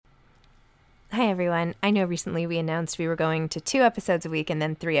Hi, everyone. I know recently we announced we were going to 2 episodes a week and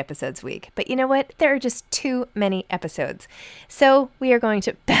then 3 episodes a week. But you know what? There are just too many episodes. So we are going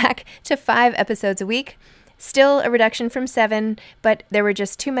back to 5 episodes a week. Still a reduction from 7, but there were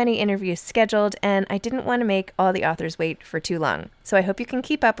just too many interviews scheduled, and I didn't want to make all the authors wait for too long. So I hope you can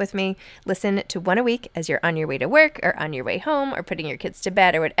keep up with me. Listen to 1 a week as you're on your way to work or on your way home or putting your kids to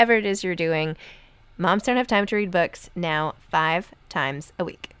bed or whatever it is you're doing. Moms Don't Have Time to Read Books, now 5 times a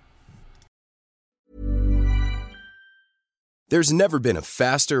week. There's never been a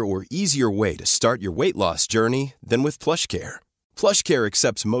faster or easier way to start your weight loss journey than with PlushCare. PlushCare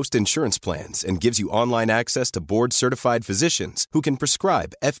accepts most insurance plans and gives you online access to board-certified physicians who can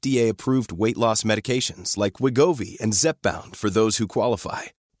prescribe FDA-approved weight loss medications like Wegovy and Zepbound for those who qualify.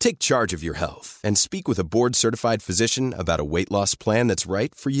 Take charge of your health and speak with a board-certified physician about a weight loss plan that's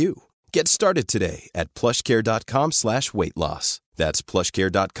right for you. Get started today at plushcare.com/weight loss. That's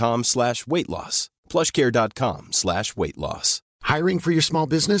plushcare.com/weight loss. plushcare.com/weight loss. Hiring for your small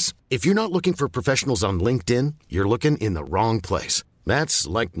business? If you're not looking for professionals on LinkedIn, you're looking in the wrong place. That's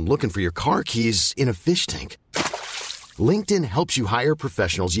like looking for your car keys in a fish tank. LinkedIn helps you hire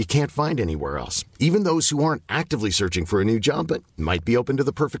professionals you can't find anywhere else, even those who aren't actively searching for a new job but might be open to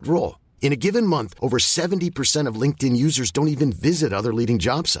the perfect role. In a given month, over 70% of LinkedIn users don't even visit other leading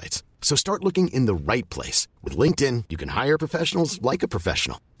job sites. So start looking in the right place. With LinkedIn, you can hire professionals like a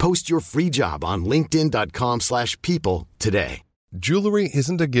professional. Post your free job on linkedin.com/people today. Jewelry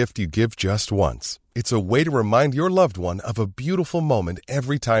isn't a gift you give just once. It's a way to remind your loved one of a beautiful moment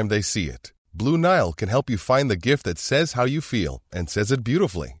every time they see it. Blue Nile can help you find the gift that says how you feel and says it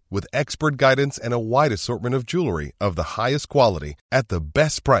beautifully, with expert guidance and a wide assortment of jewelry of the highest quality at the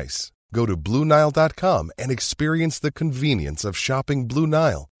best price. Go to BlueNile.com and experience the convenience of shopping Blue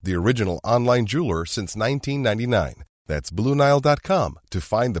Nile, the original online jeweler since 1999. That's BlueNile.com to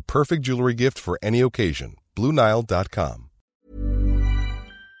find the perfect jewelry gift for any occasion. BlueNile.com.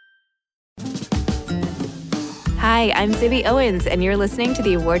 Hi, I'm Zibby Owens, and you're listening to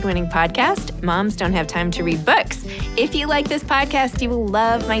the award-winning podcast, Moms Don't Have Time to Read Books. If you like this podcast, you will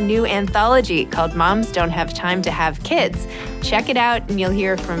love my new anthology called Moms Don't Have Time to Have Kids. Check it out, and you'll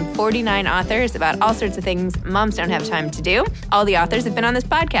hear from 49 authors about all sorts of things moms don't have time to do. All the authors have been on this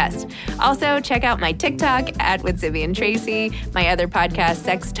podcast. Also, check out my TikTok, @WithZibbyandTracy, my other podcast,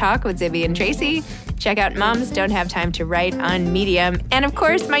 Sex Talk with Zibby and Tracy. Check out Moms Don't Have Time to Write on Medium. And of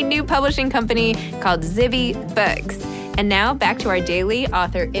course, my new publishing company called Zibby Books. And now back to our daily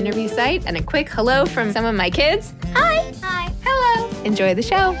author interview site and a quick hello from some of my kids. Hi. Hi. Hello. Enjoy the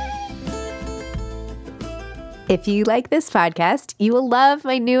show. If you like this podcast, you will love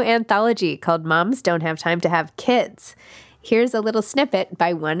my new anthology called Moms Don't Have Time to Have Kids. Here's a little snippet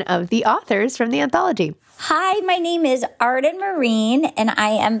by one of the authors from the anthology. Hi, my name is Arden Marine, and I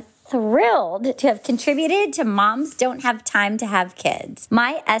am thrilled to have contributed to Moms Don't Have Time to Have Kids.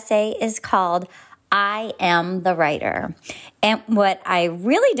 My essay is called I Am the Writer. And what I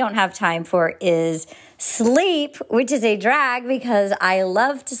really don't have time for is sleep, which is a drag because I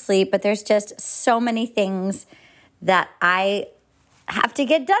love to sleep, but there's just so many things that I have to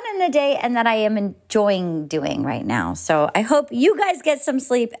get done in the day and that I am enjoying doing right now. So I hope you guys get some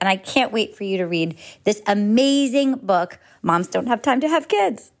sleep, and I can't wait for you to read this amazing book, Moms Don't Have Time to Have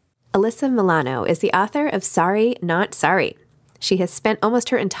Kids. Alyssa Milano is the author of Sorry, Not Sorry. She has spent almost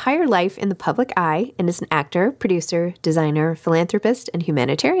her entire life in the public eye and is an actor, producer, designer, philanthropist, and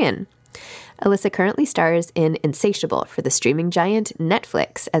humanitarian. Alyssa currently stars in Insatiable for the streaming giant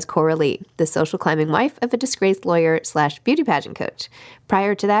Netflix as Cora Lee, the social climbing wife of a disgraced lawyer/beauty pageant coach.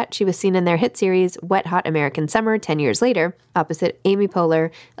 Prior to that, she was seen in their hit series Wet Hot American Summer 10 years later, opposite Amy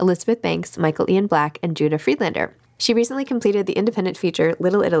Poehler, Elizabeth Banks, Michael Ian Black, and Judah Friedlander. She recently completed the independent feature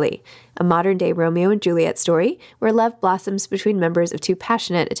Little Italy, a modern-day Romeo and Juliet story where love blossoms between members of 2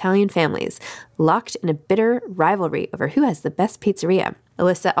 passionate Italian families, locked in a bitter rivalry over who has the best pizzeria.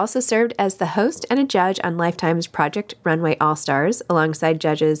 Alyssa also served as the host and a judge on Lifetime's Project Runway All-Stars alongside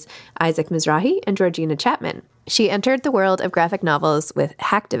judges Isaac Mizrahi and Georgina Chapman. She entered the world of graphic novels with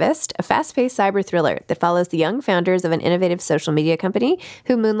Hacktivist, a fast-paced cyber thriller that follows the young founders of an innovative social media company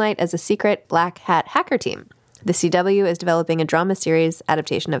who moonlight as a secret black hat hacker team. The CW is developing a drama series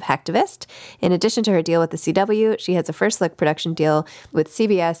adaptation of Hacktivist. In addition to her deal with the CW, she has a first-look production deal with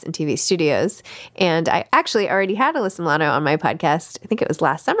CBS and TV Studios. And I actually already had Alyssa Milano on my podcast, I think it was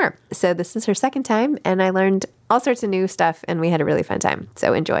last summer. So this is her second time, and I learned all sorts of new stuff, and we had a really fun time.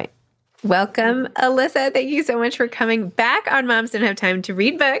 So enjoy. Welcome, Alyssa. Thank you so much for coming back on Moms Don't Have Time to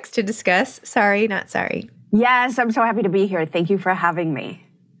Read Books to discuss Sorry, Not Sorry. Yes, I'm so happy to be here. Thank you for having me.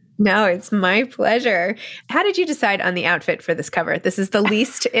 No, it's my pleasure. How did you decide on the outfit for this cover? This is the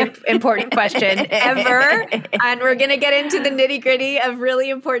least important question ever. And we're going to get into the nitty gritty of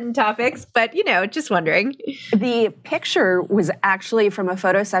really important topics, but just wondering. The picture was actually from a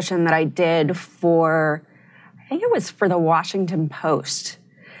photo session that I did I think it was for the Washington Post.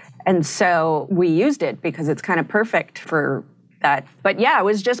 And so we used it because it's kind of perfect for that. But yeah, it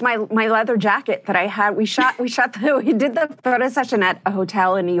was just my leather jacket that I had. We did the photo session at a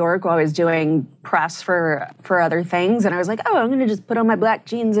hotel in New York while I was doing press for other things. And I was like, I'm going to just put on my black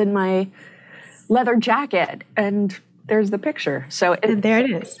jeans and my leather jacket. And there's the picture. So there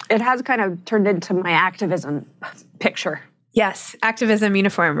it is. It has kind of turned into my activism picture. Yes, activism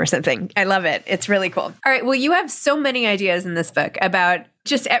uniform or something. I love it. It's really cool. All right. Well, you have so many ideas in this book about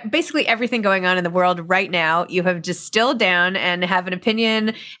just basically everything going on in the world right now. You have distilled down and have an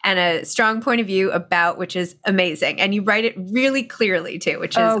opinion and a strong point of view about, which is amazing. And you write it really clearly too,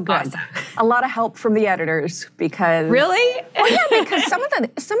 which is awesome. A lot of help from the editors because Really? Well, yeah, because some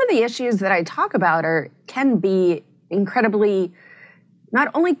of the issues that I talk about can be incredibly not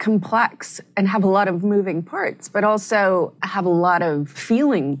only complex and have a lot of moving parts, but also have a lot of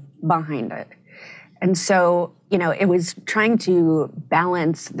feeling behind it. And so, it was trying to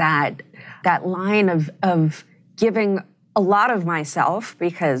balance that line of giving a lot of myself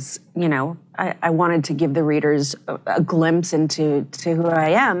because, I wanted to give the readers a glimpse into who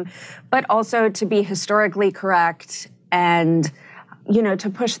I am, but also to be historically correct and to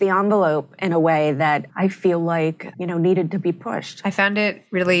push the envelope in a way that I feel like, needed to be pushed. I found it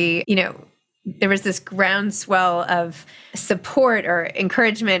really, there was this groundswell of support or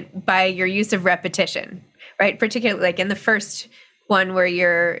encouragement by your use of repetition, right? Particularly like in the first one where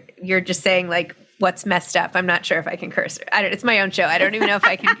you're just saying like, what's messed up? I'm not sure if I can curse. It's my own show. I don't even know if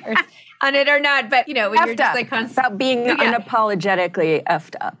I can curse on it or not, but when effed you're just like about being unapologetically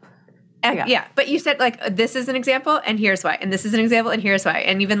effed up. Yeah, but you said like, this is an example and here's why, and this is an example and here's why.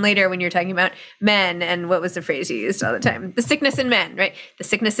 And even later when you're talking about men and what was the phrase you used all the time? The sickness in men, right? The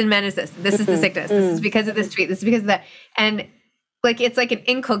sickness in men is this. This is the sickness. This is because of this tweet. This is because of that. And like, it's like an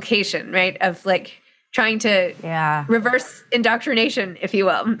inculcation, right? Of like trying to reverse indoctrination, if you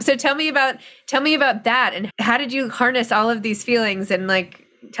will. So tell me about that. And how did you harness all of these feelings and like,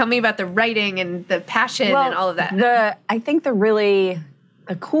 tell me about the writing and the passion and all of that. I think the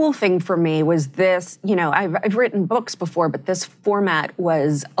cool thing for me was this, I've written books before, but this format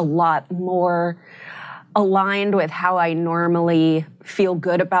was a lot more aligned with how I normally feel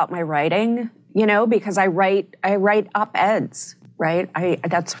good about my writing, because I write op-eds, right?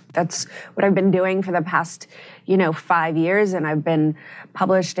 That's what I've been doing for the past, 5 years, and I've been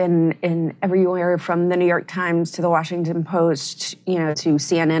published in everywhere from the New York Times to the Washington Post, to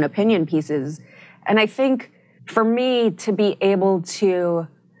CNN opinion pieces. And I think for me to be able to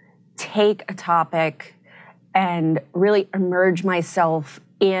take a topic and really immerse myself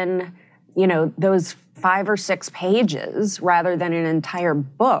in, those 5 or 6 pages rather than an entire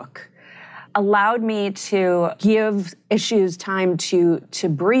book allowed me to give issues time to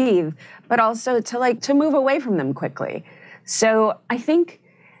breathe, but also to move away from them quickly. So I think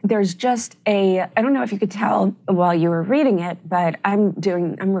there's just I don't know if you could tell while you were reading it, but I'm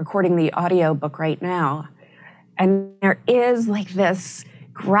recording the audio book right now. And there is like this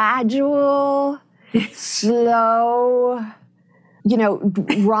gradual, slow,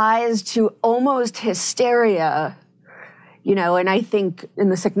 rise to almost hysteria, and I think In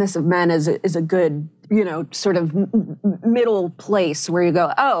the Sickness of Men is a good, sort of middle place where you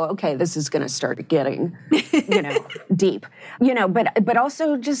go, oh, okay, this is going to start getting, deep, but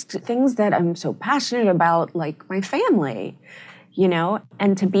also just things that I'm so passionate about, like my family.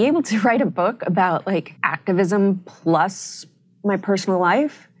 And to be able to write a book about like activism plus my personal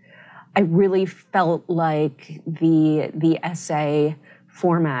life, I really felt like the essay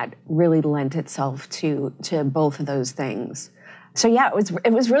format really lent itself to both of those things. So yeah,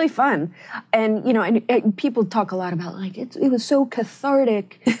 it was really fun. And, and people talk a lot about like, it was so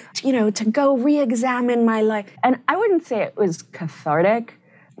cathartic, to go re-examine my life. And I wouldn't say it was cathartic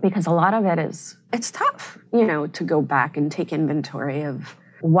because a lot of it's tough, to go back and take inventory of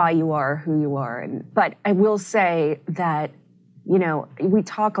why you are who you are. But I will say that, we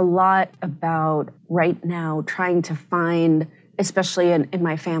talk a lot about right now trying to find, especially in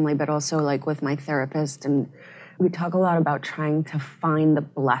my family, but also like with my therapist, and we talk a lot about trying to find the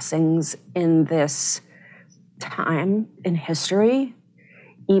blessings in this time in history,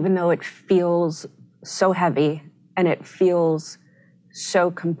 even though it feels so heavy and it feels so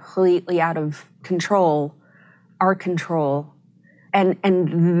completely out of control, our control.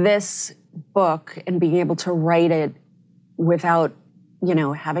 And this book and being able to write it without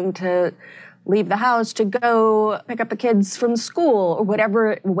having to leave the house to go pick up the kids from school or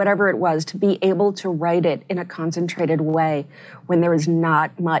whatever it was, to be able to write it in a concentrated way when there was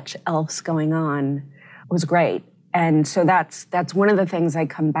not much else going on was great. And so that's one of the things I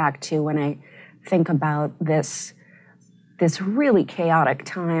come back to when I think about this really chaotic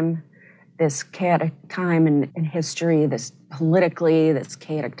time, in history, this politically, this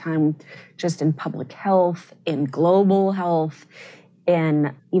chaotic time just in public health, in global health,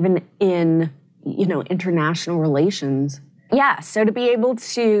 and even in, international relations. Yeah, so to be able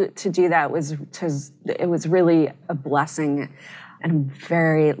to do that was really a blessing. And I'm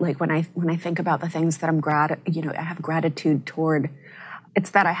very, when I think about the things that I have gratitude toward,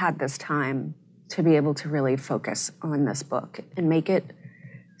 it's that I had this time to be able to really focus on this book and make it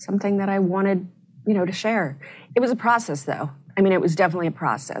something that I wanted, to share. It was a process, though. I mean, it was definitely a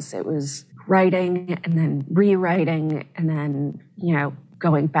process. It was writing and then rewriting and then,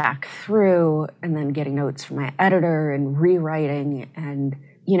 going back through and then getting notes from my editor and rewriting. And,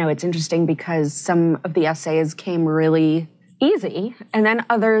 it's interesting because some of the essays came really easy. And then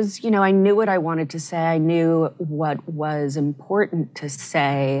others, I knew what I wanted to say. I knew what was important to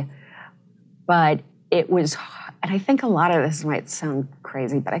say. But it was, and I think a lot of this might sound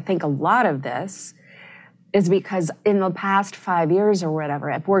crazy, but I think a lot of this is because in the past 5 years or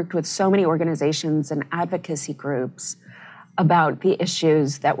whatever, I've worked with so many organizations and advocacy groups about the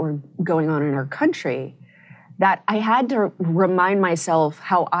issues that were going on in our country that I had to remind myself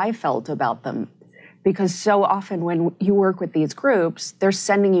how I felt about them. Because so often when you work with these groups, they're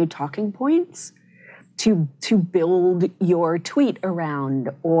sending you talking points to build your tweet around,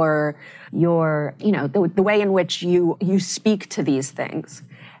 or your, the way in which you speak to these things.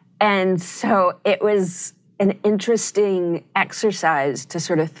 And so it was an interesting exercise to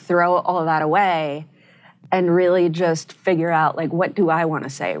sort of throw all of that away and really just figure out, what do I want to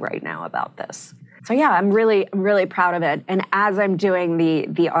say right now about this? So yeah, I'm really proud of it. And as I'm doing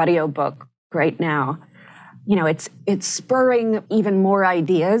the audiobook right now, it's spurring even more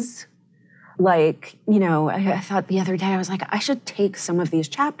ideas. I thought the other day, I was like, I should take some of these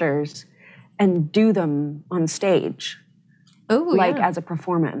chapters and do them on stage. Oh, as a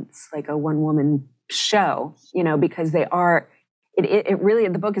performance, like a one-woman show, because they are, it really,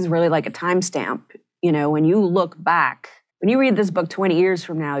 the book is really like a timestamp. When you look back, when you read this book 20 years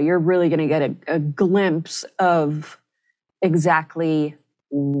from now, you're really going to get a glimpse of exactly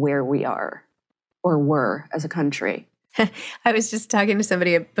where we are or were as a country. I was just talking to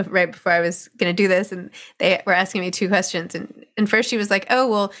somebody right before I was going to do this, and they were asking me 2 questions. And first she was like, oh,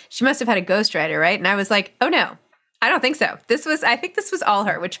 well, she must have had a ghostwriter, right? And I was like, oh, no, I don't think so. I think this was all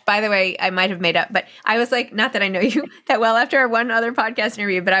her, which, by the way, I might have made up. But I was like, not that I know you that well after our one other podcast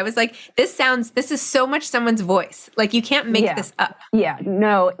interview, but I was like, this is so much someone's voice. You can't make this up. Yeah,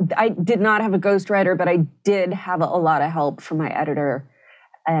 no, I did not have a ghostwriter, but I did have a lot of help from my editor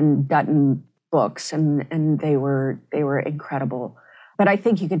and Dutton Books, and they were incredible. But I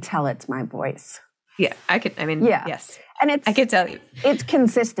think you could tell it's my voice. Yeah, I could. I mean, yeah. Yes, and I could tell you it's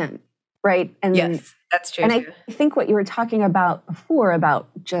consistent, right? And yes, that's true. And too. I think what you were talking about before about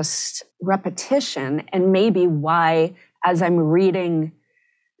just repetition, and maybe why, as I'm reading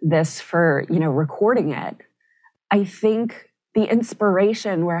this for recording it, I think the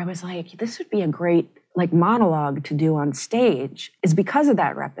inspiration where I was like, this would be a great monologue to do on stage is because of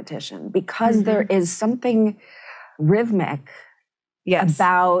that repetition, because there is something rhythmic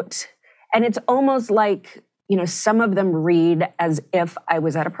about, and it's almost like, some of them read as if I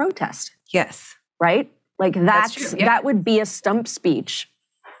was at a protest. Yes. Right? That's true, yeah. That would be a stump speech,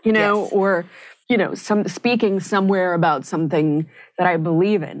 or, some speaking somewhere about something that I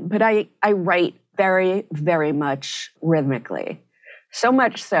believe in. But I write very, very much rhythmically. So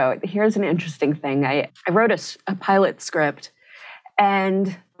much so, here's an interesting thing. I wrote a pilot script,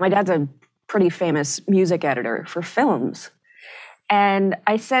 and my dad's a pretty famous music editor for films. And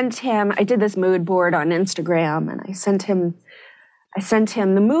I did this mood board on Instagram, and I sent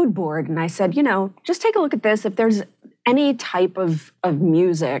him the mood board, and I said, just take a look at this. If there's any type of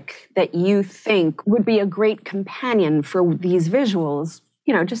music that you think would be a great companion for these visuals,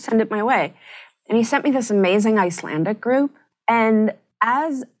 just send it my way. And he sent me this amazing Icelandic group. And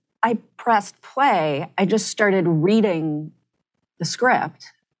as I pressed play, I just started reading the script.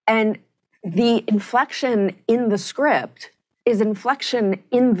 And the inflection in the script is inflection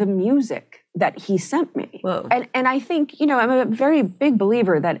in the music that he sent me. Whoa. And I think, I'm a very big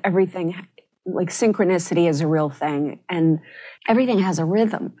believer that everything, synchronicity is a real thing. And everything has a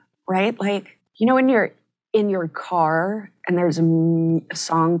rhythm, right? When you're in your car and there's a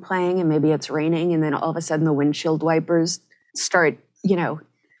song playing and maybe it's raining and then all of a sudden the windshield wipers start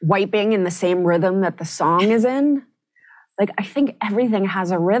wiping in the same rhythm that the song is in. Like, I think everything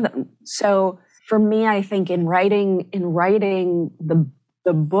has a rhythm. So for me, I think in writing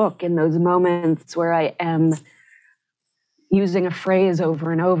the book, in those moments where I am using a phrase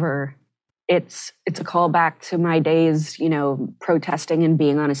over and over, it's a callback to my days, protesting and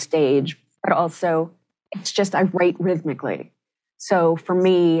being on a stage, but also it's just I write rhythmically. So for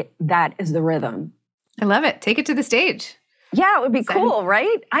me, that is the rhythm. I love it. Take it to the stage. Yeah, it would be cool,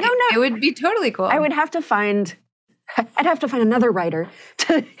 right? I don't know. It would be totally cool. I'd have to find another writer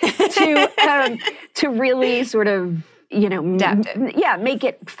to really sort of, adapt it. Yeah, make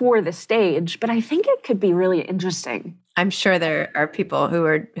it for the stage. But I think it could be really interesting. I'm sure there are people who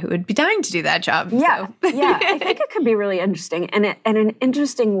would be dying to do that job. Yeah, so. Yeah. I think it could be really interesting and an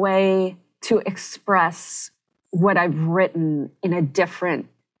interesting way to express what I've written in a different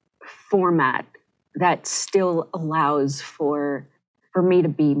format that still allows for me to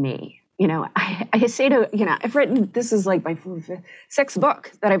be me. I say to, I've written, this is like my sixth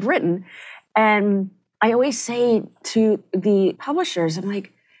book that I've written. And I always say to the publishers, I'm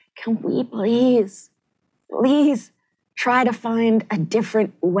like, can we please try to find a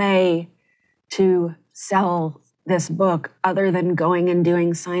different way to sell this book other than going and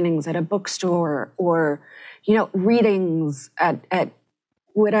doing signings at a bookstore or, readings at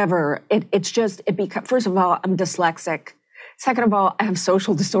whatever. It's just, first of all, I'm dyslexic. Second of all, I have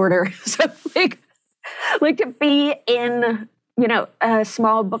social disorder. So like to be in, a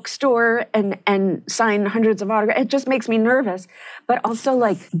small bookstore and sign hundreds of autographs, it just makes me nervous. But also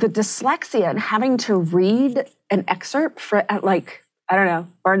like the dyslexia and having to read an excerpt at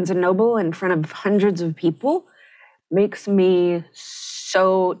Barnes and Noble in front of hundreds of people makes me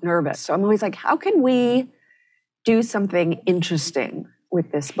so nervous. So I'm always like, how can we do something interesting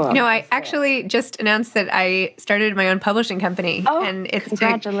with this book? I actually just announced that I started my own publishing company. Oh, and it's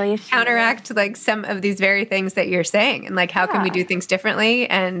congratulations. To counteract like some of these very things that you're saying. And like, how can we do things differently?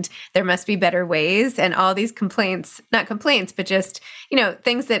 And there must be better ways. And all these not complaints, but just,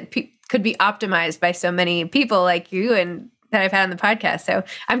 things that could be optimized by so many people like you and that I've had on the podcast. So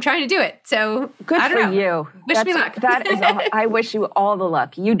I'm trying to do it. So good I don't know. You. Wish me luck. I wish you all the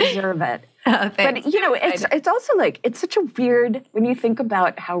luck. You deserve it. Oh, but it's also like, it's such a weird, when you think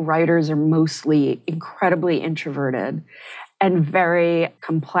about how writers are mostly incredibly introverted and very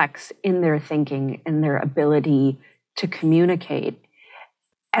complex in their thinking and their ability to communicate.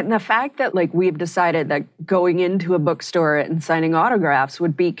 And the fact that like we've decided that going into a bookstore and signing autographs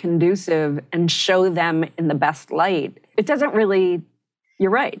would be conducive and show them in the best light, it doesn't really,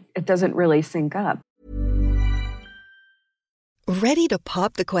 you're right, it doesn't really sync up. Ready to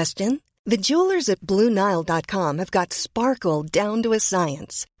pop the question? The jewelers at BlueNile.com have got sparkle down to a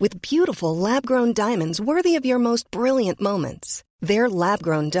science with beautiful lab-grown diamonds worthy of your most brilliant moments. Their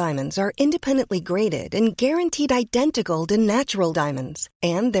lab-grown diamonds are independently graded and guaranteed identical to natural diamonds,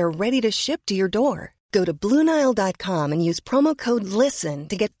 and they're ready to ship to your door. Go to BlueNile.com and use promo code LISTEN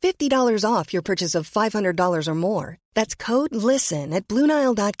to get $50 off your purchase of $500 or more. That's code LISTEN at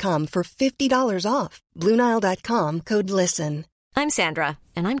BlueNile.com for $50 off. BlueNile.com, code LISTEN. I'm Sandra,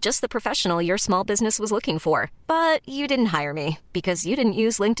 and I'm just the professional your small business was looking for. But you didn't hire me because you didn't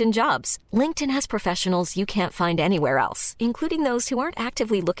use LinkedIn Jobs. LinkedIn has professionals you can't find anywhere else, including those who aren't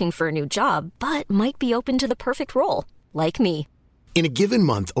actively looking for a new job, but might be open to the perfect role, like me. In a given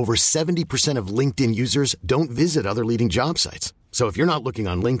month, over 70% of LinkedIn users don't visit other leading job sites. So if you're not looking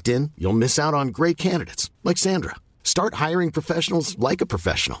on LinkedIn, you'll miss out on great candidates like Sandra. Start hiring professionals like a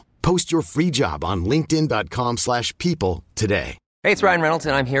professional. Post your free job on linkedin.com/people today. Hey, it's Ryan Reynolds,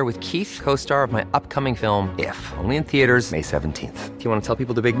 and I'm here with Keith, co-star of my upcoming film, If, only in theaters May 17th. Do you want to tell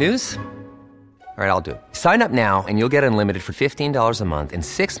people the big news? All right, I'll do it. Sign up now and you'll get unlimited for $15 a month and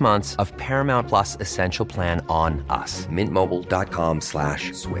 6 months of Paramount Plus Essential Plan on us.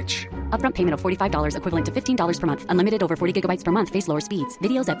 MintMobile.com/switch. Upfront payment of $45 equivalent to $15 per month. Unlimited over 40 gigabytes per month. Face lower speeds.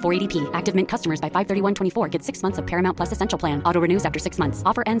 Videos at 480p. Active Mint customers by 531.24 get 6 months of Paramount Plus Essential Plan. Auto renews after 6 months.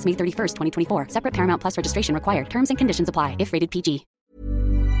 Offer ends May 31st, 2024. Separate Paramount Plus registration required. Terms and conditions apply if rated PG.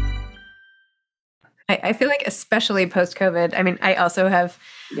 I feel like especially post-COVID, I mean, I also have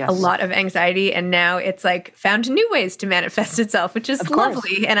a lot of anxiety, and now it's like found new ways to manifest itself, which is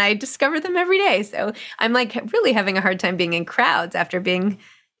lovely. And I discover them every day. So I'm like really having a hard time being in crowds after being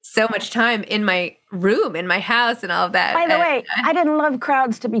so much time in my room, in my house and all of that. By the way, I didn't love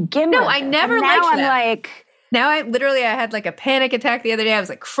crowds to begin with. No, I never liked them. Now I'm like, Now I had like a panic attack the other day. I was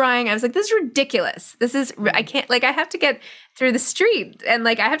like crying. I was like, this is ridiculous. I can't, like, I have to get through the street and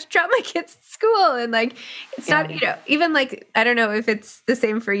like I have to drop my kids at school. And like, it's not, even like, I don't know if it's the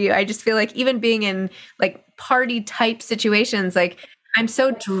same for you. I just feel like even being in like party type situations, like I'm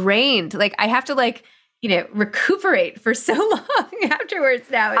so drained. Like I have to like, recuperate for so long afterwards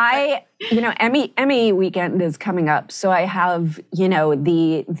now. Emmy weekend is coming up. So I have,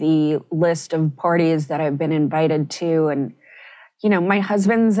 the list of parties that I've been invited to. And, my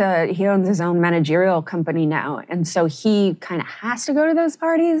husband's, he owns his own managerial company now. And so he kind of has to go to those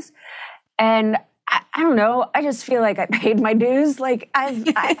parties. And I don't know. I just feel like I paid my dues. Like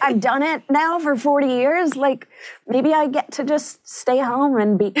I've done it now for 40 years. Like maybe I get to just stay home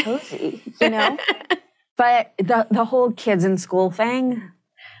and be cozy, But the whole kids in school thing,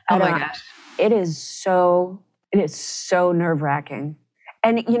 oh my gosh, it is so nerve-wracking.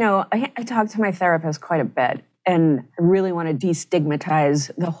 And I talk to my therapist quite a bit, and I really want to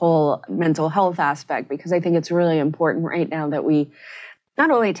destigmatize the whole mental health aspect because I think it's really important right now that we not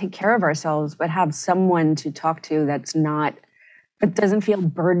only take care of ourselves but have someone to talk to that doesn't feel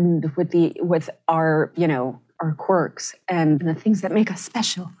burdened with our our quirks and the things that make us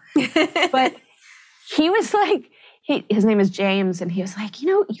special. But he was like, his name is James, and he was like,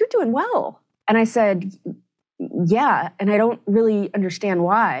 you're doing well. And I said, yeah, and I don't really understand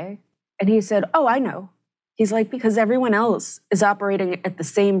why. And he said, oh, I know. He's like, because everyone else is operating at the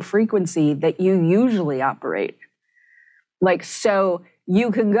same frequency that you usually operate. Like, so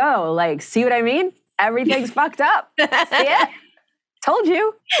you can go, like, see what I mean? Everything's fucked up. See it? Told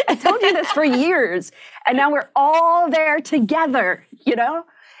you. I told you this for years. And now we're all there together,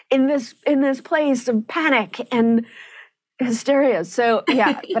 in this place of panic and hysteria. So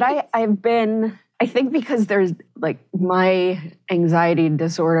yeah, but I think because there's like my anxiety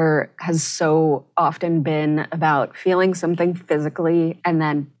disorder has so often been about feeling something physically and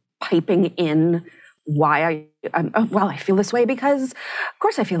then piping in why I feel this way because of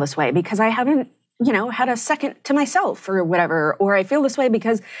course I feel this way because I haven't, had a second to myself or whatever, or I feel this way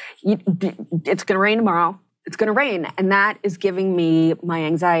because it's going to rain tomorrow. It's going to rain. And that is giving me my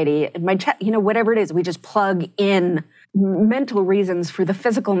anxiety and my, whatever it is, we just plug in mental reasons for the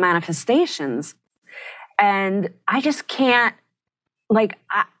physical manifestations. And I just can't, like,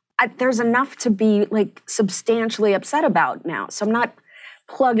 there's enough to be like substantially upset about now. So I'm not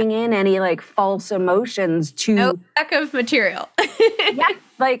plugging in any like false emotions to. No lack of material. Yeah.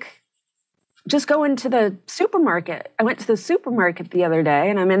 Like just go into the supermarket. I went to the supermarket the other day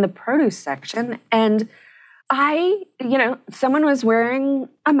and I'm in the produce section and someone was wearing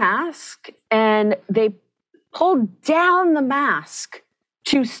a mask and they pulled down the mask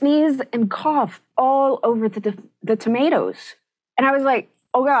to sneeze and cough all over the tomatoes. And I was like,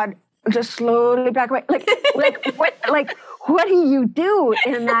 oh God, just slowly back away. What do you do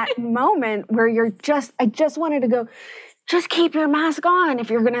in that moment where I just wanted to go, just keep your mask on if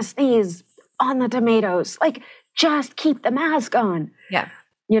you're going to sneeze on the tomatoes. Like, just keep the mask on. Yeah.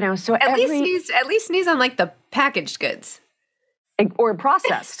 So at least sneeze on like the packaged goods or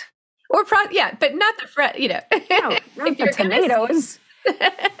processed yeah, but not the No, not the tomatoes.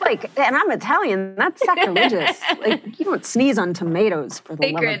 And I'm Italian. That's sacrilegious. Like you don't sneeze on tomatoes for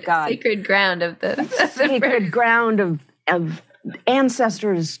the love of God. Sacred ground of the sacred ground of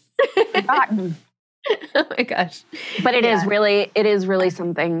ancestors forgotten. Oh my gosh! But it is really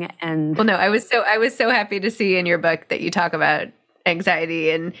something. And well, no, I was so happy to see in your book that you talk about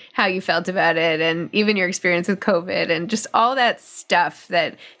anxiety and how you felt about it and even your experience with COVID and just all that stuff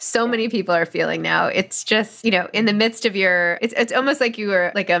that so many people are feeling now. It's just, in the midst of it's almost like you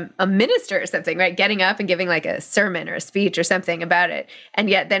were like a minister or something, right? Getting up and giving like a sermon or a speech or something about it. And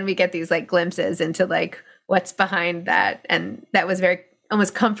yet then we get these like glimpses into like what's behind that. And that was very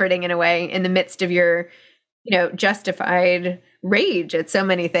almost comforting in a way in the midst of your, justified rage at so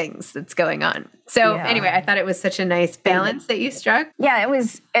many things that's going on. So anyway, I thought it was such a nice balance that you struck. Yeah,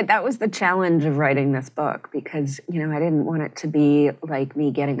 that was the challenge of writing this book because, I didn't want it to be like me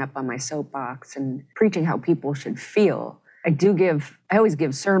getting up on my soapbox and preaching how people should feel. I always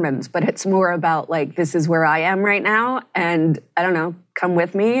give sermons, but it's more about like, this is where I am right now. And I don't know, come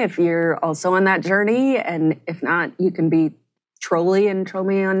with me if you're also on that journey. And if not, you can be trolly and troll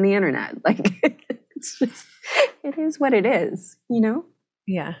me on the internet. Like, it's just, it is what it is,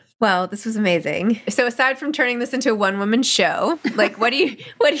 Yeah. Well, this was amazing. So aside from turning this into a one-woman show, like what do you,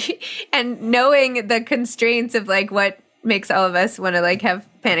 and knowing the constraints of like what makes all of us want to like have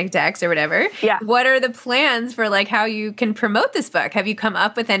panic attacks or whatever. Yeah. What are the plans for like how you can promote this book? Have you come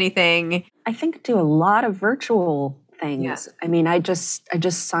up with anything? I think do a lot of virtual things. Yeah. I mean, I just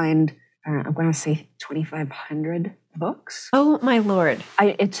signed I want to say 2,500 books. Oh my Lord.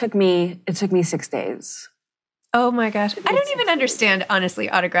 It took me 6 days. Oh my gosh. I don't even understand, honestly,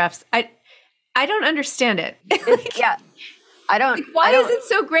 autographs. I don't understand it. Yeah. I don't. Like, why is it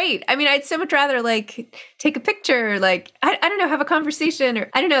so great? I mean, I'd so much rather like take a picture, like, I don't know, have a conversation, or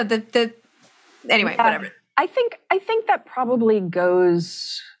I don't know, anyway, whatever. I think that probably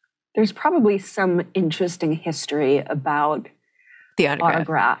there's probably some interesting history about the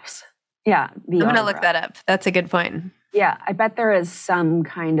autographs. Yeah. I'm going to look that up. That's a good point. Yeah. I bet there is some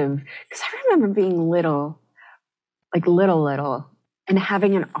kind of, because I remember being little, and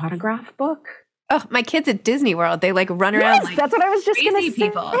having an autograph book. Oh, my kids at Disney World, they like run around like that's what I was just going to say.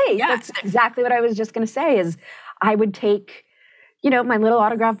 People. Yeah. That's exactly what I was just going to say is I would take, my little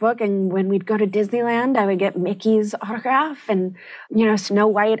autograph book, and when we'd go to Disneyland, I would get Mickey's autograph, and, Snow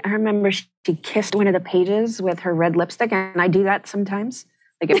White. I remember she kissed one of the pages with her red lipstick, and I do that sometimes.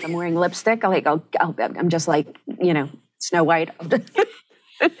 Like if I'm wearing lipstick, I'm just like, Snow White.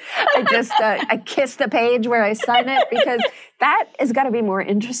 I kiss the page where I sign it, because that has got to be more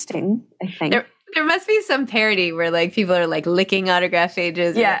interesting, I think. There must be some parody where like people are like licking autograph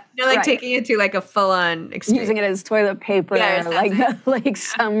pages. Yeah. Or, taking it to like a full-on extreme. Using it as toilet paper, like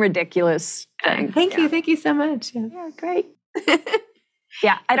some ridiculous thing. Thank you so much. Yeah, great.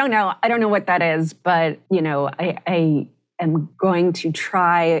 Yeah, I don't know what that is, but I am going to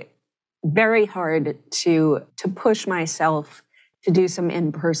try very hard to push myself to do some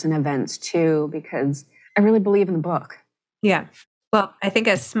in-person events too, because I really believe in the book. Yeah. Well, I think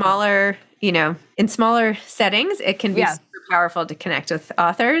in smaller settings, it can be super powerful to connect with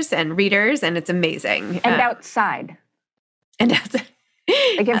authors and readers, and it's amazing. And outside. Like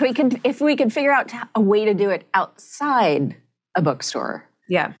if we could figure out a way to do it outside a bookstore.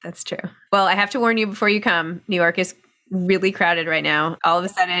 Yeah, that's true. Well, I have to warn you before you come, New York is really crowded right now. All of a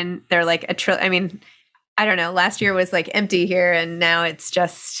sudden, they're like I don't know. Last year was like empty here, and now it's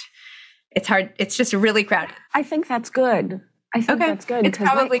hard. It's just really crowded. I think that's good. That's good. It's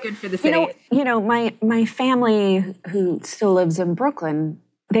probably good for the city. My family who still lives in Brooklyn,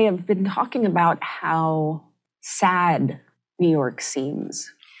 they have been talking about how sad New York seems,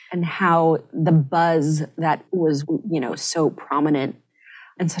 and how the buzz that was, so prominent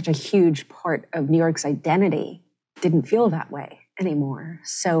and such a huge part of New York's identity didn't feel that way anymore.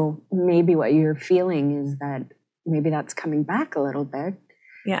 So maybe what you're feeling is that maybe that's coming back a little bit.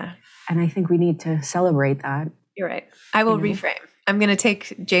 Yeah. And I think we need to celebrate that. You're right. I will reframe. I'm going to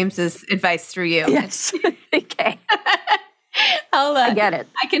take James's advice through you. Yes. Okay. I get it.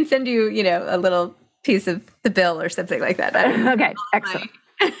 I can send you, a little piece of the bill or something like that. Okay. Excellent.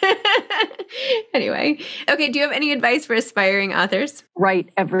 Anyway. Okay. Do you have any advice for aspiring authors? Write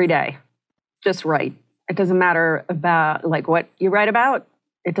every day. Just write. It doesn't matter about what you write about.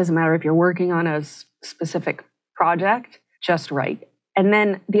 It doesn't matter if you're working on a specific project. Just write. And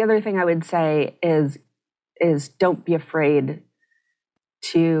then the other thing I would say is don't be afraid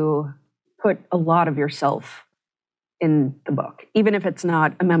to put a lot of yourself in the book, even if it's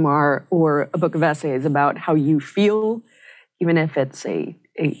not a memoir or a book of essays about how you feel, even if it's a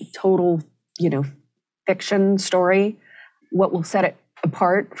total, fiction story. What will set it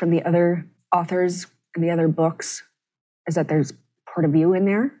apart from the other authors and the other books is that there's part of you in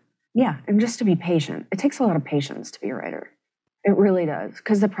there. Yeah, and just to be patient. It takes a lot of patience to be a writer. It really does,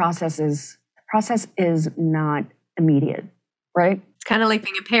 because the process is not immediate, right? It's kind of like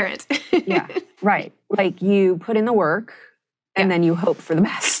being a parent. Yeah, right. Like you put in the work and then you hope for the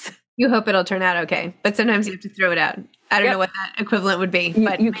best. You hope it'll turn out okay, but sometimes you have to throw it out. I don't know what that equivalent would be,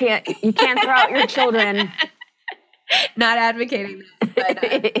 but you can't throw out your children. Not advocating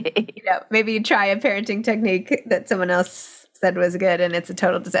that, but maybe you try a parenting technique that someone else said was good and it's a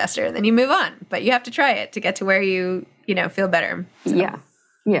total disaster, and then you move on. But you have to try it to get to where you feel better. So, yeah.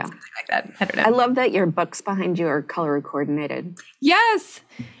 Something like that. I don't know. I love that your books behind you are color coordinated. Yes.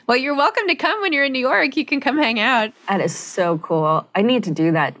 Well, you're welcome to come when you're in New York. You can come hang out. That is so cool. I need to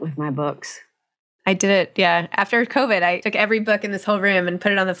do that with my books. I did it. Yeah. After COVID, I took every book in this whole room and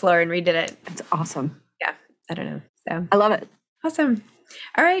put it on the floor and redid it. It's awesome. Yeah. I don't know. So I love it. Awesome.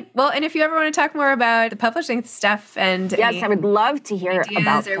 All right. Well, and if you ever want to talk more about the publishing stuff and yes, I would love to hear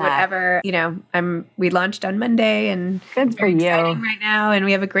about or that. Whatever. We launched on Monday, and good for you. Exciting right now, and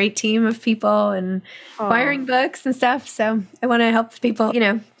we have a great team of people and acquiring books and stuff. So I want to help people,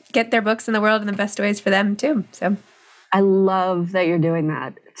 get their books in the world in the best ways for them too. So I love that you're doing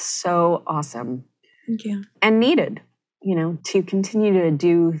that. It's so awesome. Thank you. And needed. To continue to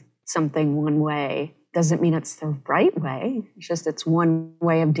do something one way doesn't mean it's the right way. It's just it's one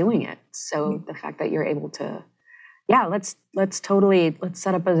way of doing it. So the fact that you're able to, yeah, let's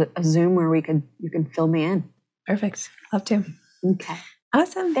set up a Zoom where you can fill me in. Perfect. Love to. Okay.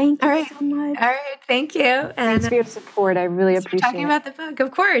 Awesome. Thank you so much. All right. Thank you. And thanks for your support. I really appreciate it. Talking about the book,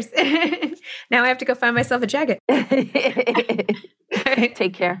 of course. Now I have to go find myself a jacket. All right.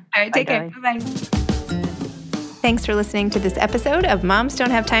 Take care. All right. Take care. Bye-bye. Thanks for listening to this episode of Moms Don't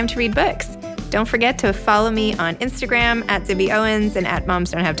Have Time to Read Books. Don't forget to follow me on Instagram at Zibby Owens and at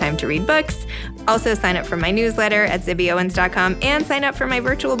Moms Don't Have Time to Read Books. Also sign up for my newsletter at zibbyowens.com and sign up for my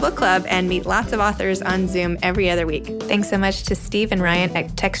virtual book club and meet lots of authors on Zoom every other week. Thanks so much to Steve and Ryan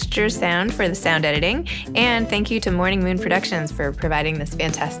at Texture Sound for the sound editing. And thank you to Morning Moon Productions for providing this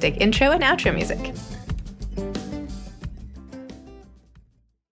fantastic intro and outro music.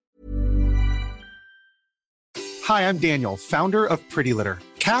 Hi, I'm Daniel, founder of Pretty Litter.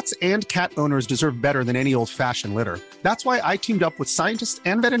 Cats and cat owners deserve better than any old-fashioned litter. That's why I teamed up with scientists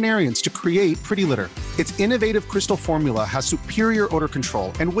and veterinarians to create Pretty Litter. Its innovative crystal formula has superior odor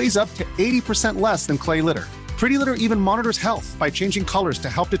control and weighs up to 80% less than clay litter. Pretty Litter even monitors health by changing colors to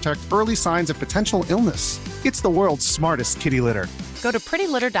help detect early signs of potential illness. It's the world's smartest kitty litter. Go to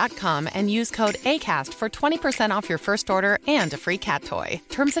prettylitter.com and use code ACAST for 20% off your first order and a free cat toy.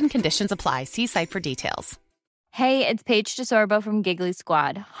 Terms and conditions apply. See site for details. Hey, it's Paige DeSorbo from Giggly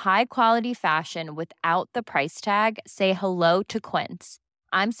Squad. High quality fashion without the price tag. Say hello to Quince.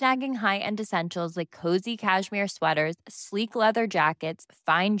 I'm snagging high-end essentials like cozy cashmere sweaters, sleek leather jackets,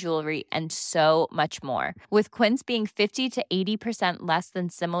 fine jewelry, and so much more. With Quince being 50 to 80% less than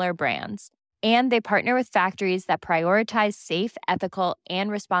similar brands. And they partner with factories that prioritize safe, ethical, and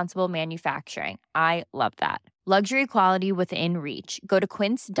responsible manufacturing. I love that. Luxury quality within reach. Go to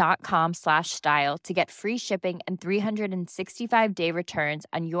quince.com/style to get free shipping and 365-day returns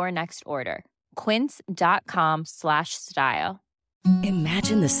on your next order. Quince.com/style.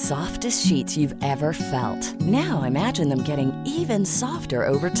 Imagine the softest sheets you've ever felt. Now imagine them getting even softer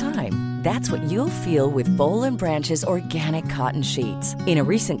over time. That's what you'll feel with Boll & Branch's organic cotton sheets. In a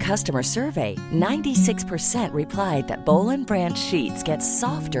recent customer survey, 96% replied that Boll & Branch sheets get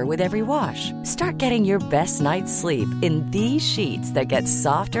softer with every wash. Start getting your best night's sleep in these sheets that get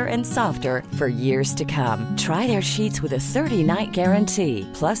softer and softer for years to come. Try their sheets with a 30-night guarantee.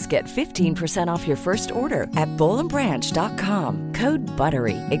 Plus, get 15% off your first order at bollandbranch.com. Code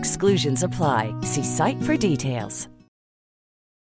BUTTERY. Exclusions apply. See site for details.